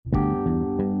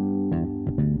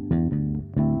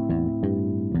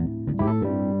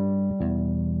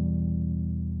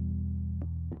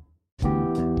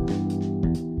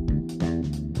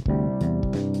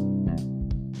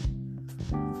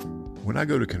I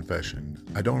go to confession,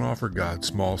 I don't offer God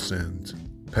small sins,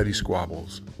 petty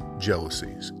squabbles,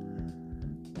 jealousies.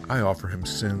 I offer him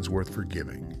sins worth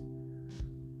forgiving.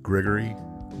 Grigory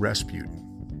Rasputin.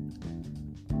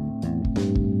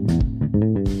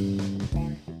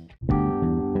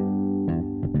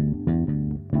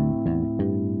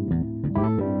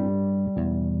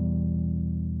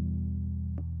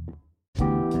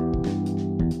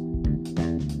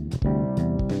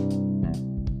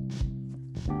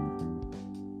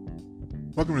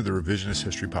 Welcome to the Revisionist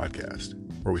History Podcast,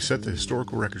 where we set the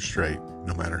historical record straight,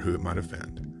 no matter who it might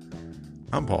offend.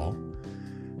 I'm Paul,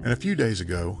 and a few days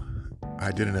ago, I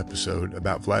did an episode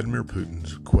about Vladimir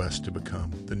Putin's quest to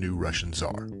become the new Russian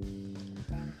Tsar.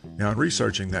 Now, in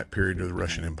researching that period of the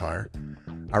Russian Empire,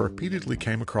 I repeatedly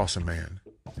came across a man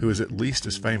who is at least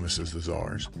as famous as the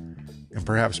Tsars, and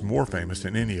perhaps more famous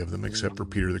than any of them except for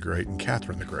Peter the Great and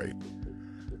Catherine the Great.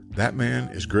 That man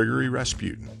is Grigory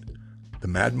Rasputin, the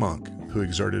mad monk who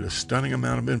exerted a stunning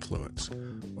amount of influence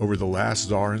over the last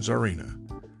Tsar and Tsarina,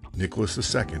 Nicholas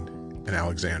II and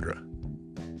Alexandra.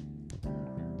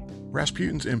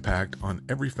 Rasputin's impact on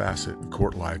every facet of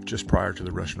court life just prior to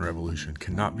the Russian Revolution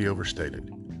cannot be overstated.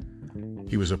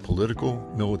 He was a political,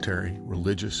 military,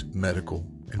 religious, medical,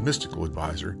 and mystical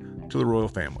advisor to the royal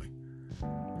family.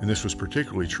 And this was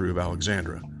particularly true of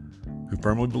Alexandra, who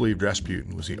firmly believed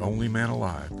Rasputin was the only man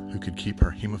alive who could keep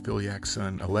her hemophiliac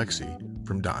son Alexei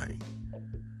from dying.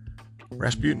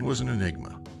 Rasputin was an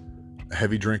enigma. A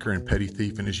heavy drinker and petty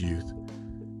thief in his youth,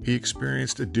 he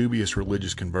experienced a dubious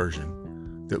religious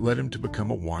conversion that led him to become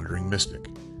a wandering mystic.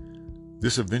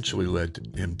 This eventually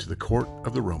led him to the court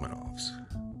of the Romanovs.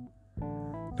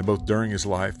 Now, both during his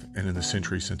life and in the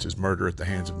century since his murder at the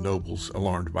hands of nobles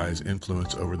alarmed by his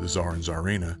influence over the Tsar and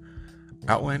Tsarina,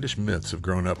 outlandish myths have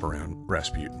grown up around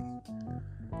Rasputin.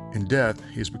 In death,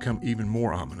 he has become even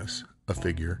more ominous a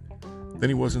figure than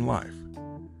he was in life.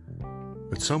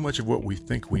 But so much of what we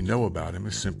think we know about him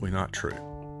is simply not true.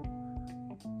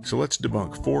 So let's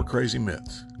debunk 4 crazy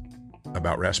myths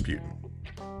about Rasputin.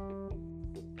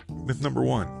 Myth number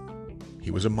 1,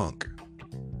 he was a monk.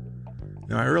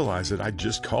 Now, I realize that I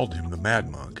just called him the Mad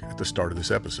Monk at the start of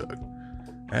this episode,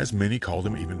 as many called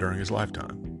him even during his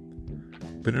lifetime.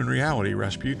 But in reality,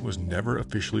 Rasputin was never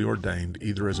officially ordained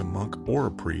either as a monk or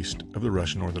a priest of the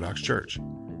Russian Orthodox Church.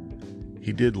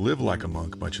 He did live like a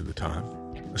monk much of the time,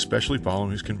 especially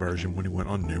following his conversion when he went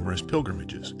on numerous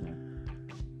pilgrimages.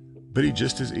 But he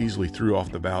just as easily threw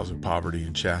off the vows of poverty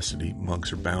and chastity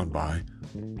monks are bound by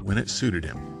when it suited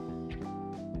him.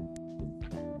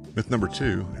 Myth number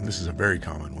 2, and this is a very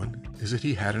common one, is that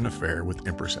he had an affair with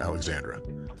Empress Alexandra.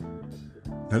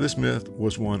 Now, this myth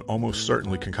was one almost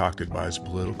certainly concocted by his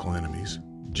political enemies,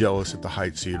 jealous at the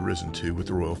heights he had risen to with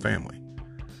the royal family.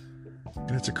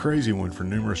 And it's a crazy one for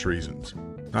numerous reasons,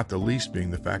 not the least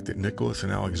being the fact that Nicholas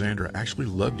and Alexandra actually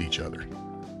loved each other,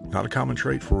 not a common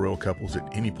trait for royal couples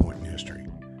at any point in history.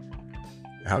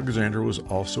 Alexandra was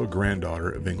also a granddaughter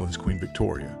of England's Queen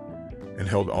Victoria, and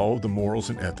held all of the morals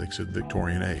and ethics of the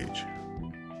Victorian age.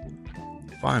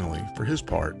 Finally, for his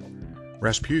part,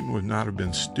 Rasputin would not have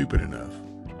been stupid enough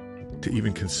to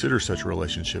even consider such a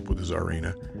relationship with the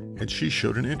Tsarina had she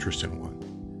showed an interest in one.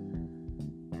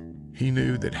 He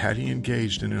knew that had he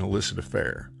engaged in an illicit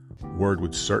affair, word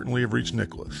would certainly have reached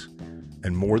Nicholas,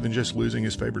 and more than just losing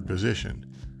his favored position,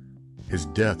 his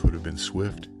death would have been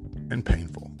swift and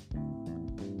painful.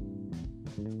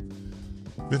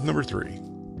 Myth number 3,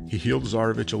 he healed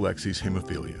Tsarevich Alexei's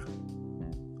hemophilia.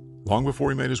 Long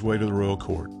before he made his way to the royal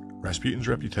court, Rasputin's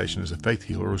reputation as a faith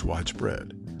healer was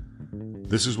widespread.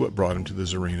 This is what brought him to the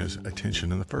Tsarina's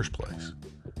attention in the first place.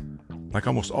 Like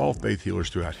almost all faith healers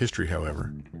throughout history,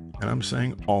 however, and I'm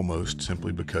saying almost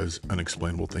simply because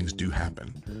unexplainable things do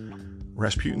happen,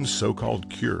 Rasputin's so-called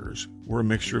cures were a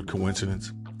mixture of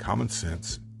coincidence, common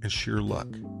sense, and sheer luck.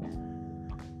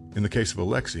 In the case of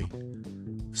Alexei,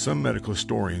 some medical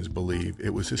historians believe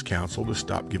it was his counsel to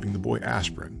stop giving the boy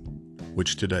aspirin,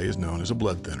 which today is known as a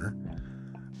blood thinner,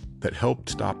 that helped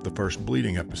stop the first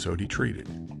bleeding episode he treated.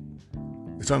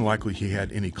 It's unlikely he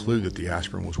had any clue that the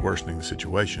aspirin was worsening the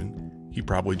situation. He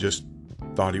probably just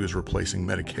thought he was replacing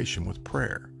medication with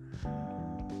prayer.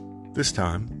 This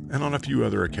time, and on a few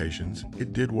other occasions,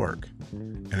 it did work,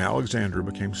 and Alexandra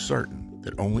became certain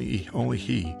that only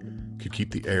he could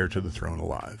keep the heir to the throne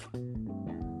alive.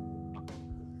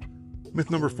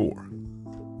 Myth number 4,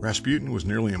 Rasputin was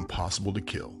nearly impossible to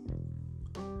kill.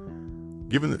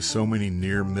 Given that so many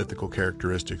near mythical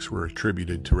characteristics were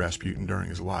attributed to Rasputin during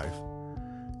his life,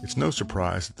 it's no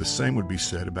surprise that the same would be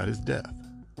said about his death.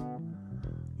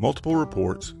 Multiple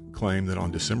reports claim that on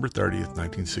December 30th,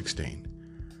 1916,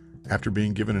 after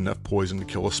being given enough poison to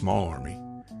kill a small army,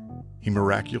 he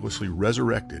miraculously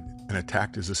resurrected and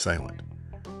attacked his assailant,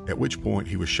 at which point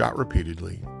he was shot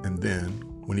repeatedly, and then,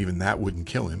 when even that wouldn't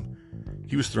kill him,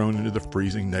 he was thrown into the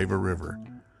freezing Neva River,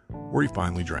 where he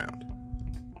finally drowned.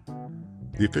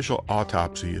 The official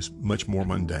autopsy is much more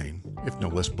mundane, if no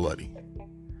less bloody.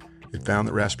 It found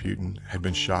that Rasputin had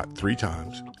been shot 3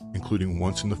 times, including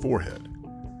once in the forehead,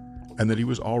 and that he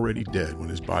was already dead when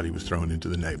his body was thrown into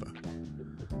the Neva.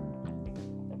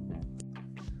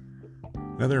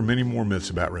 Now, there are many more myths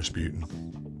about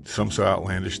Rasputin, some so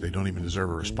outlandish they don't even deserve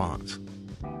a response.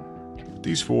 But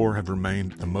these 4 have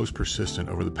remained the most persistent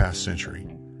over the past century,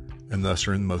 and thus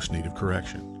are in most need of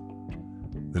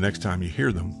correction. The next time you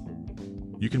hear them,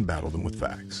 you can battle them with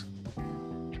facts.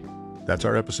 That's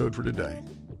our episode for today.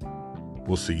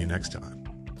 We'll see you next time.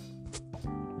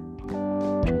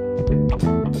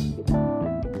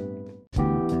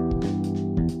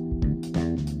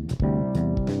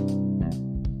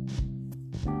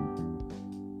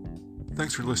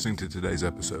 Thanks for listening to today's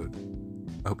episode.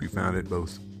 I hope you found it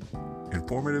both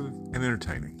informative and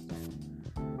entertaining.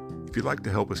 If you'd like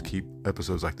to help us keep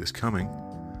episodes like this coming,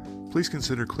 please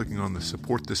consider clicking on the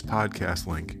Support This Podcast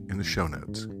link in the show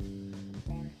notes.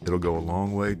 It'll go a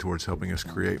long way towards helping us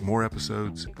create more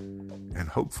episodes and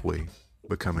hopefully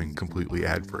becoming completely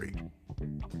ad-free.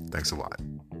 Thanks a lot.